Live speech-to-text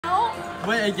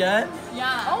Wait, again?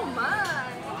 Yeah. Oh my.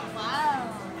 Wow.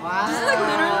 Wow. This is like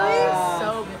literally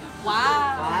so good.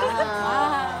 Wow.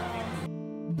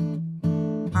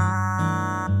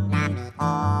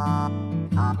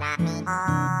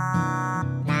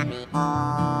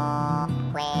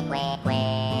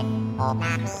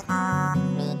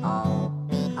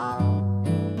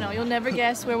 No, you'll never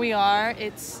guess where we are.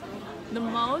 It's the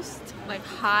most like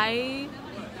high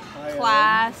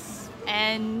class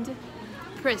and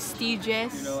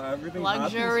prestigious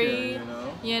luxury,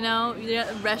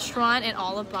 restaurant in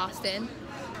all of Boston.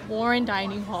 Warren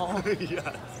Dining Hall.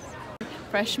 Yes.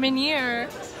 Freshman year.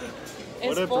 It's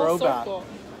What a full throwback. circle.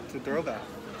 It's a throwback.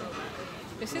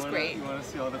 This is great. You want to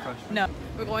see all the freshmen? No,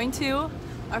 we're going to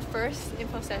our first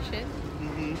info session.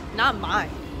 Mm-hmm. Not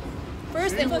mine.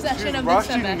 First info session of the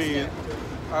rushing semester. me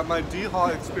at my D-Hall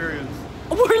experience.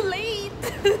 We're late.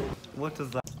 What does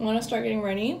that? I want to start getting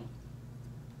ready.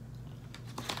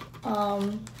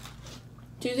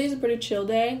 Tuesday's a pretty chill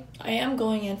day. I am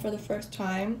going in for the first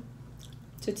time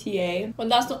to TA, but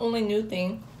that's the only new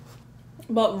thing.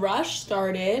 But rush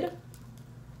started.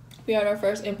 We had our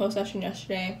first info session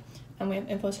yesterday, and we have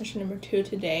info session number 2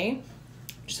 today,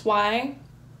 which is why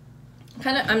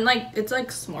I'm like, it's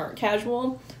like smart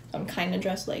casual. I'm kind of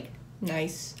dressed like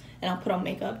nice, and I'll put on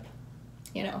makeup,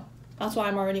 you know. That's why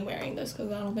I'm already wearing this,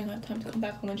 because I don't think I have time to come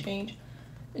back home and change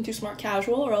into smart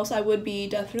casual, or else I would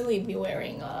definitely be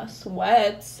wearing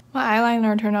sweats. My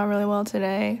eyeliner turned out really well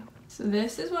today. So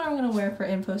this is what I'm gonna wear for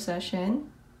info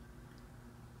session.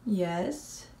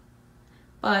 Yes.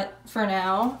 But for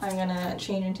now, I'm gonna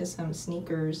change into some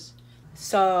sneakers.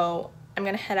 So I'm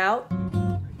gonna head out.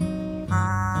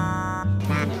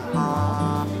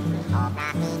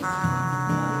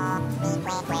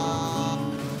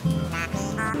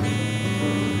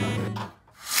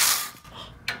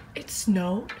 It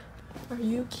snowed? Are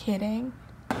you kidding?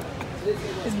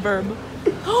 It's verb.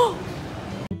 Oh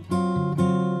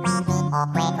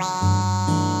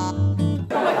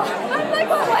my god, I'm like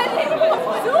a wedding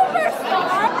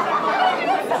superstar!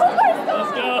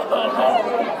 Let's go!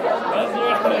 That's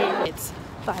right! It's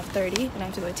 5:30 and I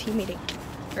have to go to a team meeting.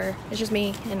 Or it's just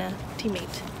me and a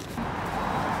teammate.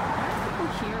 People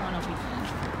here on a weekend.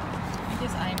 I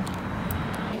guess I'm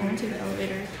going to the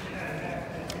elevator.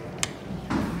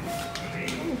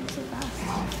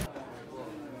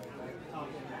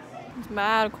 It's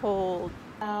mad cold.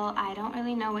 Well, I don't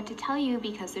really know what to tell you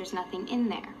because there's nothing in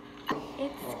there.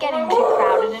 It's getting too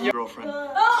crowded in your Girlfriend.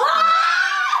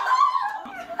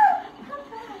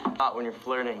 Not when you're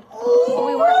flirting. Well,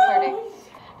 we weren't flirting.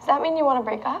 Does that mean you want to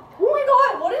break up? Oh my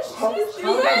god, what is she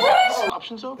doing?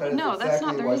 Options open? No, that's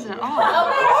not the reason at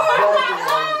all.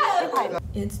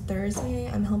 It's Thursday.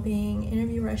 I'm helping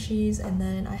interview rushies, and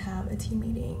then I have a team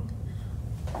meeting.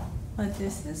 But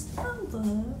this is the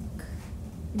look.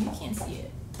 You can't see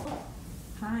it.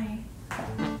 Hi.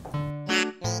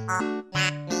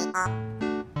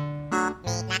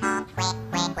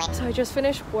 So I just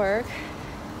finished work.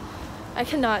 I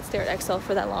cannot stare at Excel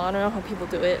for that long. I don't know how people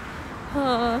do it.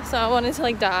 So I wanted to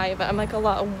like die, but I'm like a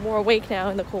lot more awake now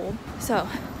in the cold. So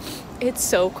it's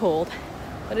so cold,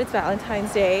 but it's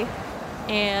Valentine's Day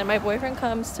and my boyfriend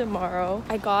comes tomorrow.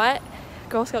 I got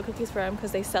Girl Scout cookies for him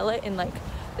because they sell it in like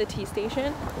the tea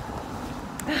station.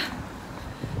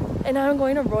 And now I'm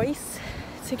going to Royce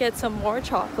to get some more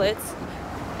chocolates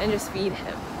and just feed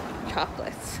him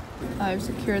chocolates. I've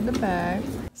secured the bag.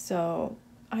 So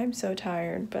I'm so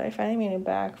tired, but I finally made it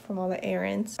back from all the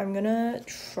errands. I'm gonna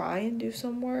try and do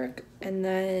some work, and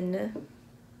then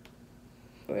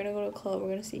we're gonna go to a club. We're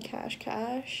gonna see Cash.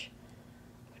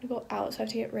 We're gonna go out, so I have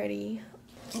to get ready.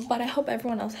 But I hope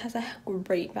everyone else has a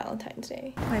great Valentine's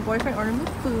Day. My boyfriend ordered me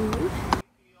food.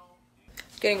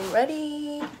 Getting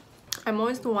ready. I'm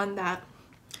always the one that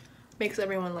makes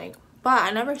everyone late, but I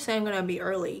never say I'm gonna be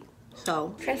early.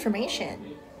 So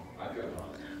transformation.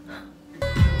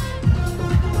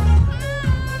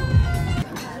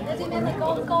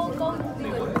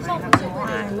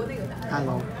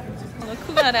 Hello. Look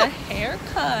who got a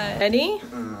haircut. Ready?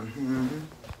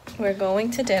 We're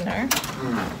going to dinner.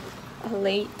 A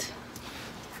late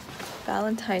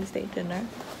Valentine's Day dinner.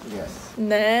 Yes.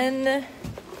 And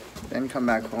then come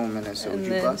back home and a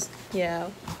soju bus. Yeah,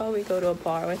 probably go to a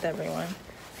bar with everyone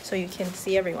so you can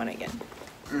see everyone again.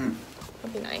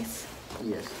 That'd be nice.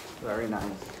 Yes, very nice.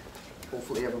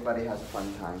 Hopefully everybody has a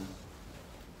fun time.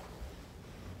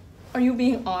 Are you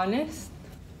being honest?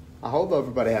 I hope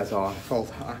everybody has a full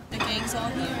time. The gang's all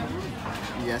here.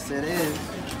 Yes, it is.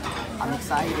 I'm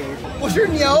excited. What's your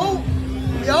yo?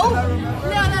 Yo? No.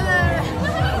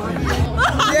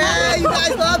 Yeah, you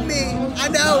guys love me. I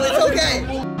know, it's okay.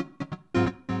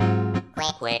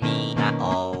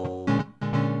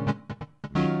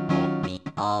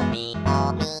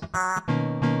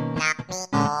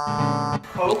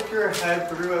 Poke your head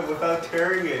through it without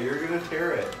tearing it. You're gonna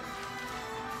tear it.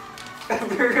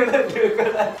 You're gonna do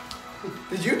that.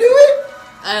 Did you do it?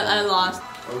 I lost.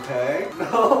 Okay.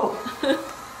 No.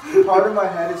 Part of my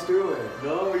head is through it.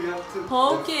 No, you have to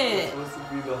Poke it's it. supposed to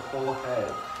be the whole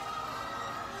head.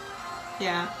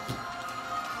 Yeah.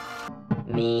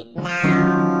 Me.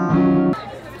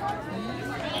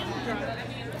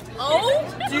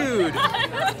 Oh, Dude.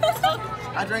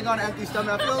 I drank on an empty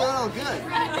stomach. I feel a little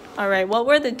good. All right, what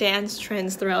were the dance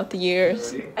trends throughout the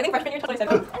years? I think freshman year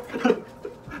 2027.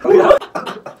 Oh yeah.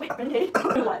 Wait, Renee.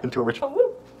 What? Into a ritual. Oh,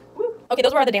 woo, woo. Okay,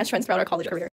 those were all the dance trends throughout our college career.